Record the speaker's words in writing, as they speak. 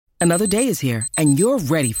Another day is here, and you're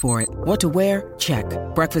ready for it. What to wear? Check.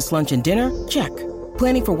 Breakfast, lunch, and dinner? Check.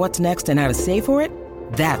 Planning for what's next and how to save for it?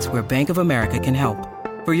 That's where Bank of America can help.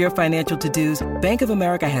 For your financial to-dos, Bank of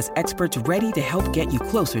America has experts ready to help get you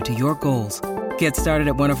closer to your goals. Get started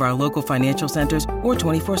at one of our local financial centers or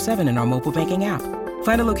 24/7 in our mobile banking app.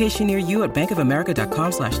 Find a location near you at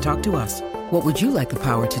bankofamerica.com/talktous. What would you like the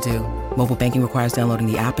power to do? Mobile banking requires downloading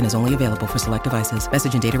the app and is only available for select devices.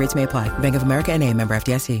 Message and data rates may apply. Bank of America N.A., member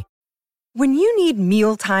FDIC. When you need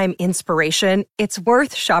mealtime inspiration, it's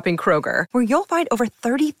worth shopping Kroger, where you'll find over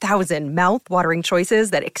 30,000 mouth-watering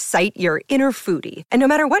choices that excite your inner foodie. And no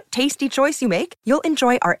matter what tasty choice you make, you'll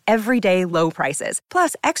enjoy our everyday low prices,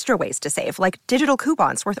 plus extra ways to save, like digital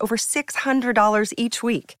coupons worth over $600 each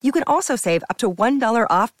week. You can also save up to $1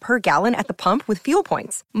 off per gallon at the pump with fuel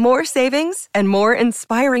points. More savings and more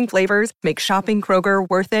inspiring flavors make shopping Kroger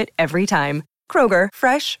worth it every time. Kroger,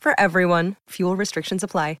 fresh for everyone. Fuel restrictions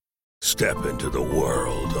apply. Step into the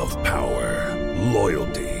world of power,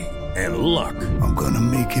 loyalty, and luck. I'm gonna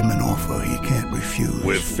make him an offer he can't refuse.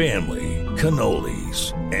 With family,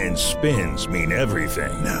 cannolis, and spins mean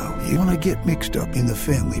everything. Now, you wanna get mixed up in the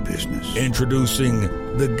family business. Introducing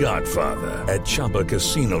The Godfather at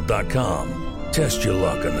ChumbaCasino.com. Test your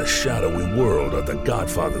luck in the shadowy world of The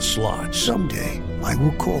Godfather slot. Someday, I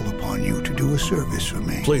will call upon you to do a service for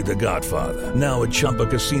me. Play The Godfather, now at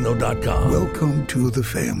ChumbaCasino.com. Welcome to the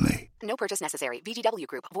family. No purchase necessary. VGW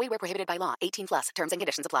Group. Void where prohibited by law. 18+. Terms and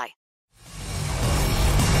conditions apply.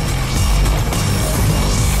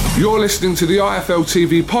 You're listening to the IFL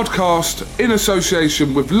TV podcast in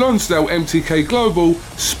association with Lonsdale MTK Global,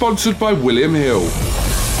 sponsored by William Hill.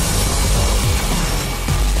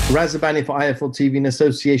 Razabani for IFL TV in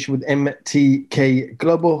association with MTK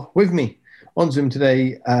Global. With me on Zoom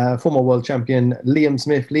today, former world champion Liam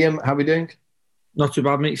Smith. Liam, how are we doing? Not too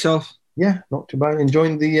bad, mate. Yourself? Yeah, not too bad.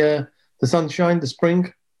 Enjoying the sunshine, the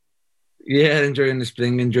spring? Yeah, enjoying the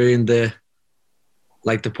spring, enjoying the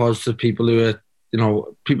positive people who are,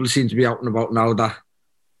 people seem to be out and about now that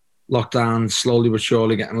lockdown slowly but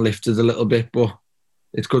surely getting lifted a little bit, but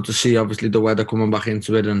it's good to see obviously the weather coming back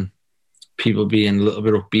into it and people being a little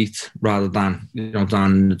bit upbeat rather than,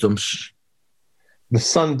 down in the dumps. The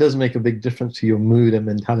sun does make a big difference to your mood and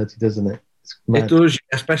mentality, doesn't it? It does,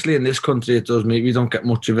 especially in this country. It does, mate. We don't get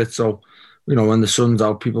much of it, so when the sun's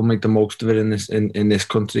out, people make the most of it in this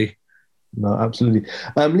country. No, absolutely.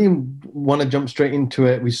 Liam, want to jump straight into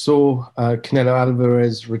it. We saw Canelo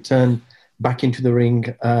Alvarez return back into the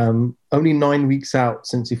ring. Only 9 weeks out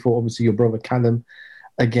since he fought, obviously, your brother Callum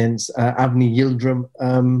against Avni Yildirim.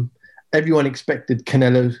 Everyone expected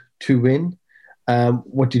Canelo to win.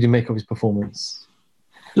 What did you make of his performance?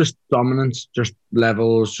 Just dominance, just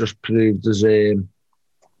levels, just proved as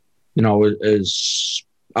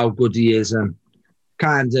how good he is, and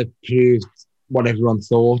kind of proved what everyone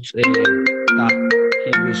thought, that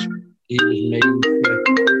he was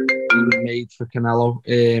made for Canelo.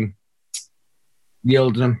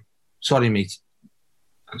 Yildirim, sorry mate,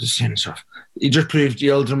 I'm just saying stuff. He just proved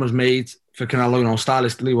Yildirim was made for Canelo.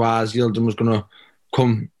 Stylistically wise, Yildirim was going to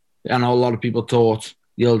come. I know a lot of people thought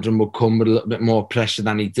Yildirim would come with a little bit more pressure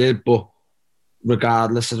than he did, but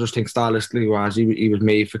regardless, I just think stylistically wise, he was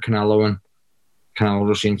made for Canelo, and Canelo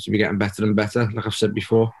just seems to be getting better and better, like I've said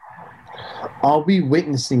before. Are we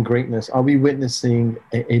witnessing greatness? Are we witnessing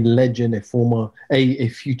a legend, a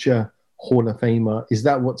future Hall of Famer? Is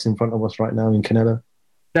that what's in front of us right now in Canelo?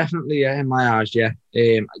 Definitely, yeah, in my eyes, yeah.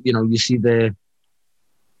 You see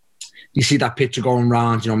that picture going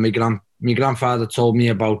around. My grandfather told me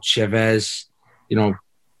about Chavez,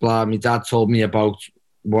 blah. My dad told me about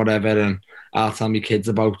whatever, and I'll tell my kids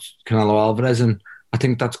about Canelo Alvarez, and I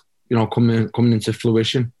think that's coming into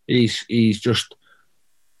fruition. He's just,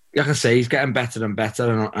 like I say, he's getting better and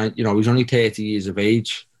better, and he's only 30 years of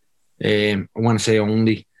age. I want to say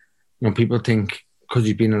only. People think because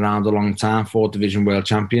he's been around a long time, 4th division world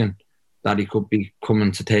champion, that he could be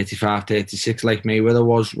coming to 35, 36 like Mayweather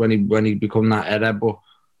was when he become that era. But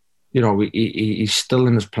he's still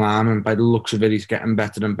in his prime, and by the looks of it, he's getting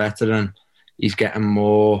better and better, and he's getting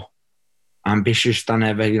more ambitious than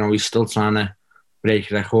ever. He's still trying to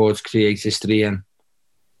break records, create history, and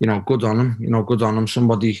good on him. Good on him.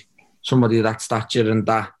 Somebody of that stature and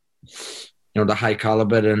that, the high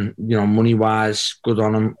caliber, and money wise, good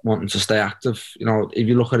on him, wanting to stay active. If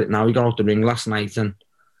you look at it now, he got out the ring last night, and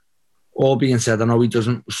all being said, I know he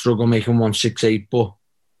doesn't struggle making 168, but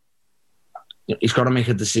he's got to make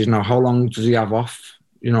a decision now. How long does he have off?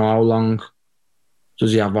 How long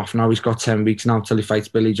does he have off now? He's got 10 weeks now till he fights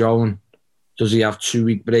Billy Joe, and does he have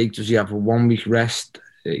 2-week break? Does he have a 1 week rest?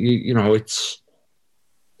 It's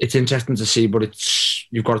interesting to see, but it's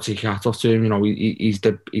you've got to take your hat off to him. You know, he's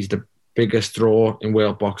the biggest draw in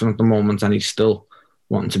world boxing at the moment, and he's still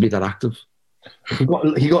wanting to be that active. He got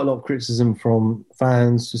a lot of criticism from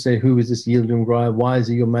fans to say, who is this Yildirim guy? Why is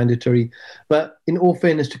he your mandatory? But in all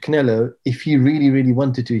fairness to Canelo, if he really, really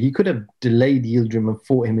wanted to, he could have delayed Yildirim and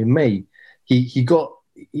fought him in May. He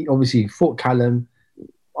obviously fought Callum.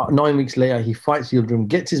 9 weeks later, he fights Yildirim,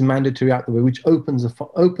 gets his mandatory out the way, which opens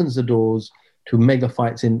the doors to mega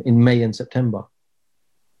fights in May and September.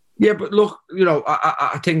 Yeah, but look, you know,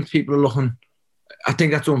 I think people are looking. I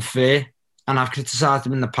think that's unfair. And I've criticised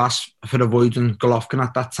him in the past for avoiding Golovkin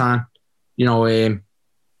at that time, you know.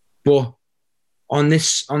 But on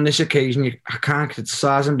this occasion, I can't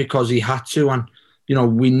criticise him because he had to. And you know,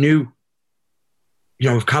 we knew, you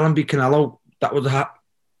know, if Callum beat Canelo, that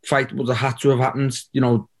fight would have had to have happened. You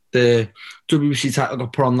know, the WBC title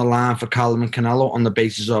got put on the line for Callum and Canelo on the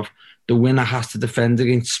basis of the winner has to defend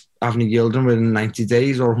against Avni Yildirim within 90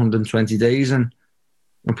 days or 120 days, and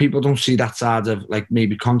people don't see that side of like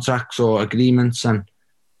maybe contracts or agreements. And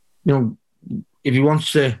you know, if he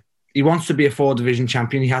wants to be a 4-division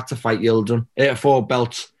champion, he had to fight Yildirim, a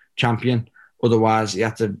 4-belt champion. Otherwise, he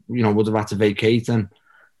had to, you know, would have had to vacate. And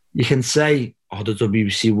you can say, oh, the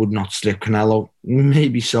WBC would not slip Canelo.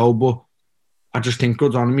 Maybe so, but I just think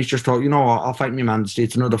good on him. He's just thought, you know what, I'll fight my mandatory.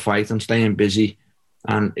 It's another fight. I'm staying busy,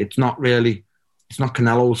 and it's not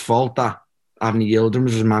Canelo's fault that Avni Yildirim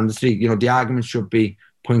is his mandatory. You know, the argument should be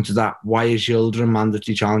pointed at, why is Yildirim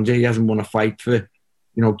mandatory challenger? He hasn't won a fight for,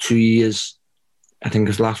 you know, 2 years. I think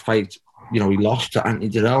his last fight, you know, he lost to Anthony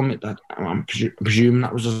Dirrell. I'm presuming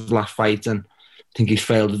that was his last fight, and I think he's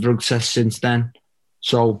failed the drug test since then.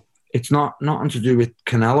 So it's nothing to do with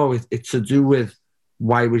Canelo. It's to do with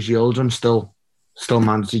why was Yildirim still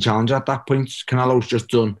mandatory challenger at that point. Canelo's just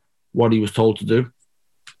done what he was told to do.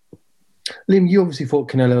 Liam, you obviously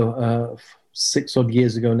fought Canelo 6 odd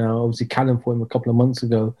years ago now. Obviously, Callum fought him a couple of months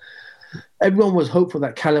ago. Everyone was hopeful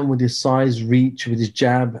that Callum, with his size, reach, with his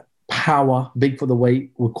jab, power, big for the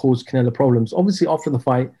weight, would cause Canelo problems. Obviously, after the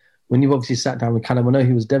fight, when you've obviously sat down with Callum, I know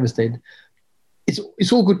he was devastated.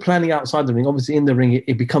 It's all good planning outside the ring. Obviously, in the ring,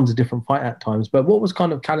 it becomes a different fight at times. But what was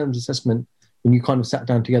kind of Callum's assessment when you kind of sat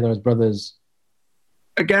down together as brothers?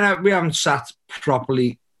 Again, we haven't sat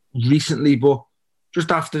properly recently, but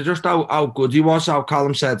just how good he was, how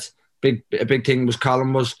Callum said, a big thing was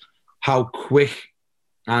Callum was how quick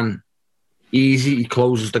and easy he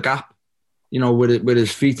closes the gap, you know, with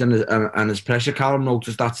his feet and his pressure. Callum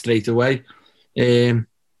noticed that straight away.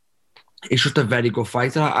 He's just a very good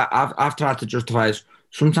fighter. I've tried to justify it.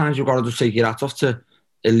 Sometimes you've got to just take your hat off to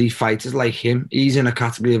elite fighters like him. He's in a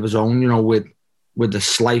category of his own, you know, with a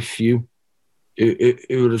slight few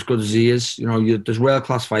who are as good as he is. You know, there's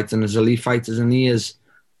world-class fighters and there's elite fighters, and he is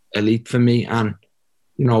elite for me. And,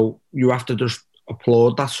 you know, you have to just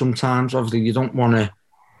applaud that sometimes. Obviously, you don't want to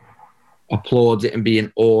applaud it and be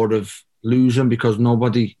in awe of losing, because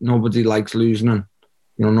nobody likes losing, and,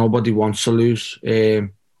 you know, nobody wants to lose.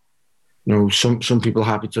 You know, some people are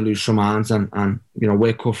happy to lose, some aren't, and you know,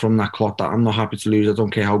 we're cut from that cloth that I'm not happy to lose. I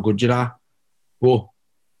don't care how good you are. But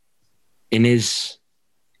in his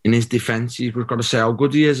defence, you've got to say how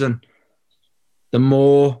good he is, and the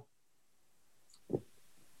more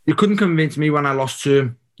you couldn't convince me when I lost to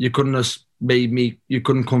him. You couldn't have you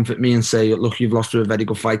couldn't comfort me and say, look, you've lost to a very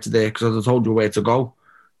good fighter there, because I told you where to go.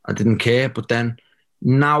 I didn't care. But then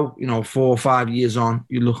now, you know, 4 or 5 years on,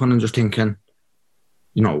 you're looking and just thinking,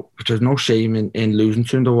 you know, there's no shame in losing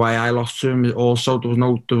to him. The way I lost to him also,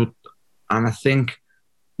 and I think,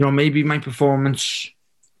 you know, maybe my performance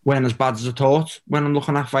weren't as bad as I thought when I'm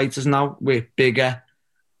looking at fighters now with bigger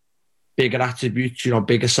attributes, you know,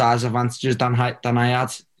 bigger size advantages than I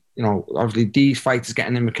had. You know, obviously these fighters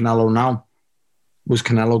getting in with Canelo now, was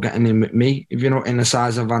Canelo getting in with me? If you know, in the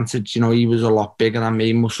size advantage, you know, he was a lot bigger than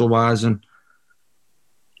me muscle-wise, and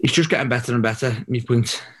he's just getting better and better. My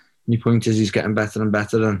point is he's getting better and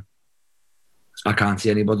better, and I can't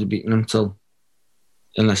see anybody beating him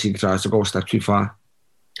unless he tries to go a step too far.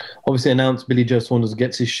 Obviously announced Billy Joe Saunders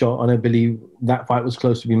gets his shot. I know Billy, that fight was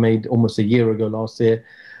close to be made almost a year ago last year.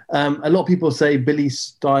 A lot of people say Billy's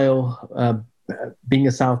style, being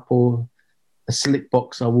a southpaw, a slick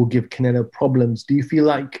boxer, will give Canelo problems. Do you feel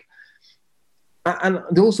like... And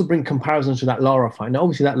they also bring comparisons to that Lara fight. Now,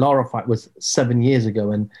 obviously, that Lara fight was 7 years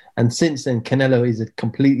ago, and since then, Canelo is a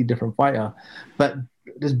completely different fighter. But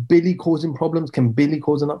does Billy cause him problems? Can Billy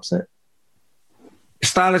cause an upset?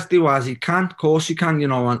 Stylistically-wise, he can. Of course he can, you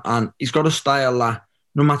know, and he's got a style that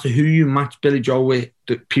no matter who you match Billy Joe with,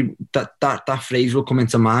 that phrase will come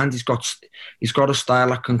into mind. He's got a style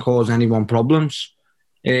that can cause anyone problems.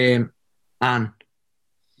 And,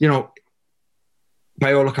 you know,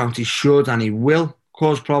 by all accounts, he should and he will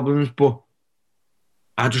cause problems, but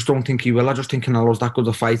I just don't think he will. I just think Canelo's that good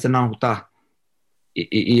a fighter now that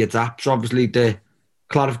he adapts. Obviously, the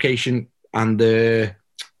clarification and the,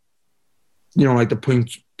 like the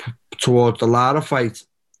point towards the Lara fight,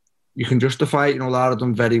 you can justify it. Lara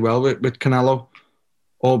done very well with Canelo.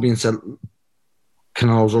 All being said,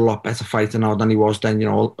 Canelo's a lot better fighter now than he was then.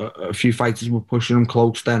 A few fighters were pushing him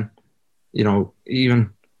close then. Even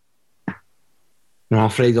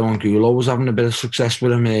Alfredo Angulo was having a bit of success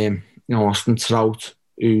with him. Austin Trout,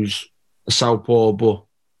 who's a southpaw, but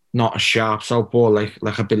not a sharp southpaw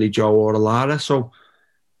like a Billy Joe or a Lara. So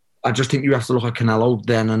I just think you have to look at Canelo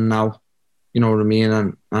then and now. You know what I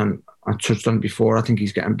mean? And I touched on it before. I think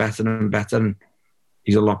he's getting better and better, and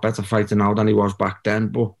he's a lot better fighter now than he was back then.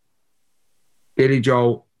 But Billy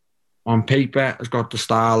Joe, on paper, has got the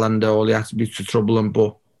style and all the attributes to trouble him.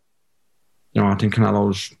 But I think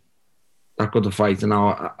Canelo's that good a fighter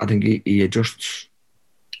now. I think he adjusts.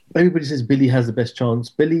 Everybody says Billy has the best chance.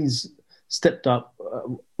 Billy's stepped up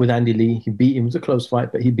with Andy Lee. He beat him. It was a close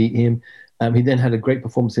fight, but he beat him. He then had a great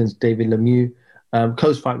performance against David Lemieux.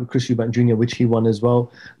 Close fight with Chris Eubank Jr., which he won as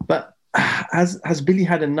well. But has Billy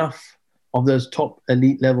had enough of those top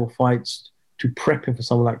elite level fights to prep him for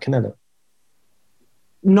someone like Canelo?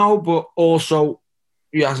 No, but also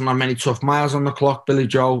he hasn't had many tough miles on the clock, Billy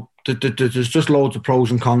Joe. There's just loads of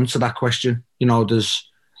pros and cons to that question. There's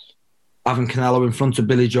having Canelo in front of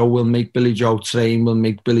Billy Joe will make Billy Joe train, will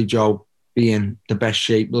make Billy Joe be in the best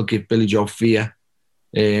shape, will give Billy Joe fear.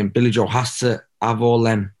 Billy Joe has to have all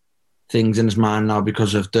them things in his mind now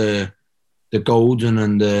because of the golden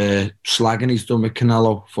and the slagging he's done with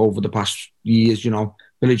Canelo for over the past years.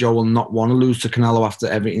 Billy Joe will not want to lose to Canelo after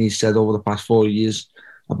everything he's said over the past 4 years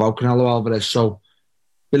about Canelo Alvarez. So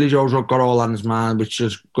Billy Joe's got all on his mind, which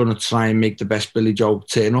is going to try and make the best Billy Joe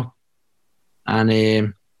turn up. And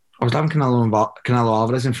I was having Canelo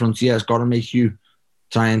Alvarez in front of you. It's got to make you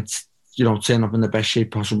try and turn up in the best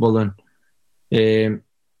shape possible. And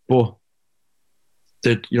but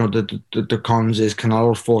the cons is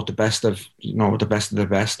Canelo's fought the best of the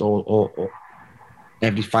best or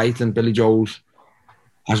every fight, and Billy Joe's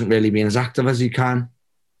hasn't really been as active as he can.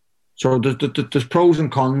 So there's pros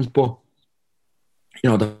and cons, but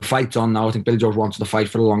the fight's on now. I think Billy Joe's wanted to fight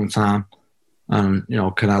for a long time, and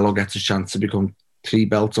Canelo gets a chance to become 3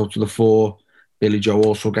 belts out of the 4. Billy Joe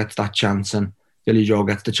also gets that chance, and Billy Joe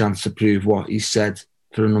gets the chance to prove what he's said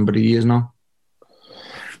for a number of years now.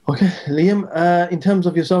 Okay, Liam, in terms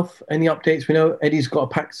of yourself, any updates? We know Eddie's got a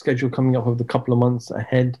packed schedule coming up over the couple of months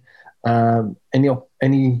ahead. Any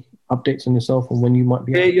updates on yourself and when you might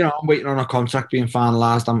be out? Yeah, I'm waiting on a contract being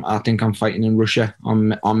finalised. I think I'm fighting in Russia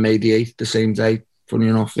on May the 8th, the same day, funny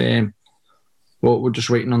enough. But we're just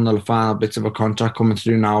waiting on the final bits of a contract coming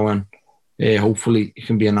through now, and hopefully it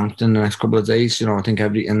can be announced in the next couple of days. I think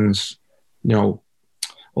everything's,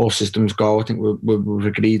 all systems go. I think we've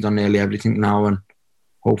agreed on nearly everything now, and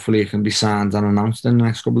hopefully it can be signed and announced in the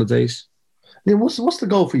next couple of days. Liam, what's the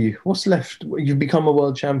goal for you? What's left? You've become a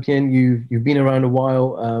world champion. You've been around a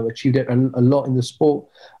while, achieved a lot in the sport.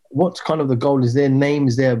 What's kind of the goal? Is there a name?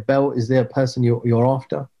 Is there a belt? Is there a person you're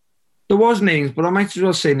after? There was names, but I might as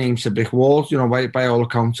well say names to brick walls. By all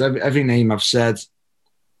accounts, every name I've said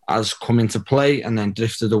has come into play and then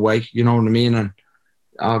drifted away. You know what I mean? And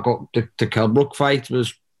I got the Kell Brook fight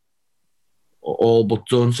was all but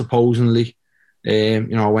done, supposedly. I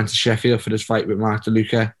went to Sheffield for this fight with Mark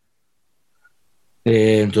DeLuca.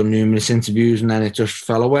 Done numerous interviews, and then it just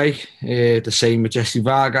fell away. The same with Jesse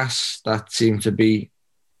Vargas. That seemed to be,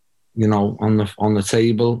 on the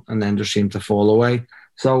table, and then just seemed to fall away.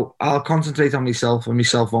 So I'll concentrate on myself and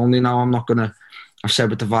myself only now. I'm not gonna. I've said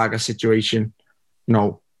with the Vargas situation,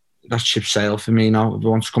 that's ship sail for me now. If he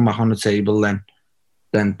wants to come back on the table, then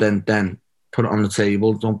put it on the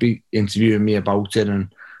table. Don't be interviewing me about it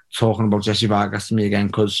and talking about Jesse Vargas to me again,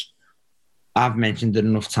 because I've mentioned it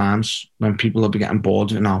enough times when people will be getting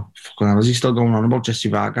bored of it now. Fucking hell, is he still going on about Jesse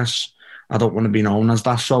Vargas? I don't want to be known as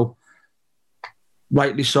that. So,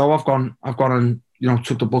 rightly so, I've gone and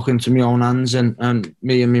took the book into my own hands, and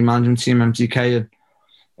me and my management team, MTK,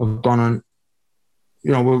 have gone and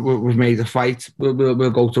we've made a fight. We'll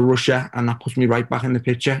go to Russia, and that puts me right back in the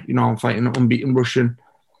picture. I'm fighting an unbeaten Russian.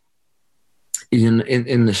 He's in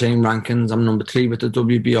the same rankings. I'm number 3 with the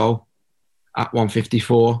WBO at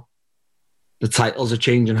 154. The titles are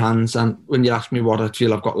changing hands, and when you ask me what I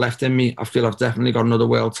feel I've got left in me, I feel I've definitely got another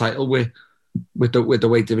world title with the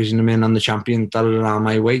weight division I'm in and the champion that are around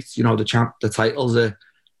my weight. The titles are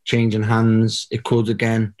changing hands. It could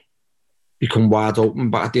again become wide open,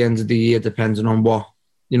 but at the end of the year, depending on what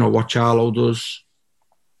Charlo does,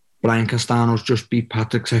 Brian Castano's just beat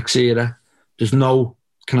Patrick Teixeira. There's no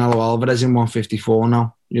Canelo Alvarez in 154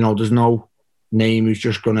 now. You know, there's no name who's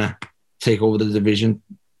just going to take over the division.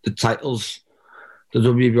 The titles, the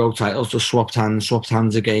WBO titles just swapped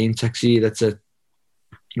hands again. Teixeira to,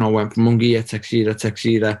 you know, went from Munguia,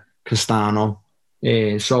 Teixeira, Castano.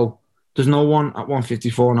 So there's no one at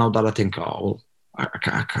 154 now that I think, oh, well,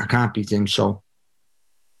 I can't beat him. So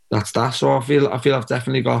that's that. So I feel I've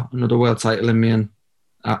definitely got another world title in me, and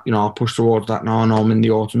you know, I'll push towards that now. I know I'm in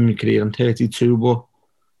the autumn of my career. I'm 32, but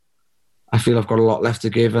I feel I've got a lot left to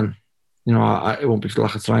give, and you know, it won't be for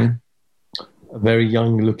lack of trying. A very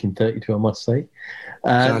young-looking 32, I must say.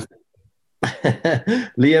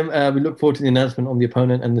 Liam, we look forward to the announcement on the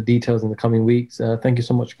opponent and the details in the coming weeks. Thank you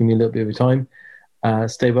so much for giving me a little bit of your time.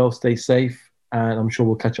 Stay well, stay safe, and I'm sure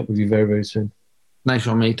we'll catch up with you very, very soon. Nice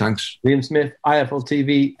one, mate. Thanks. Liam Smith, IFL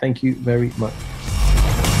TV, thank you very much.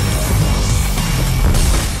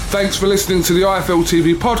 Thanks for listening to the IFL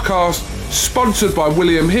TV podcast, sponsored by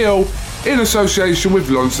William Hill, in association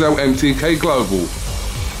with Lonsdale MTK Global.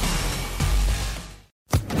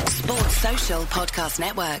 Sports Social Podcast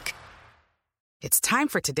Network. It's time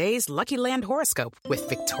for today's Lucky Land horoscope with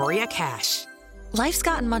Victoria Cash. Life's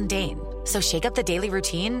gotten mundane, so shake up the daily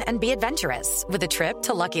routine and be adventurous with a trip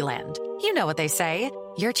to Lucky Land. You know what they say,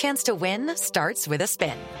 your chance to win starts with a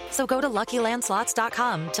spin. So go to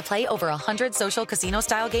LuckyLandSlots.com to play over 100 social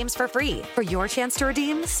casino-style games for free for your chance to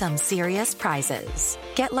redeem some serious prizes.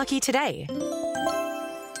 Get lucky today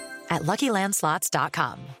at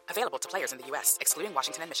LuckyLandSlots.com. Available to players in the U.S., excluding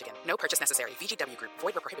Washington and Michigan. No purchase necessary. VGW Group.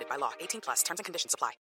 Void where prohibited by law. 18+. Terms and conditions apply.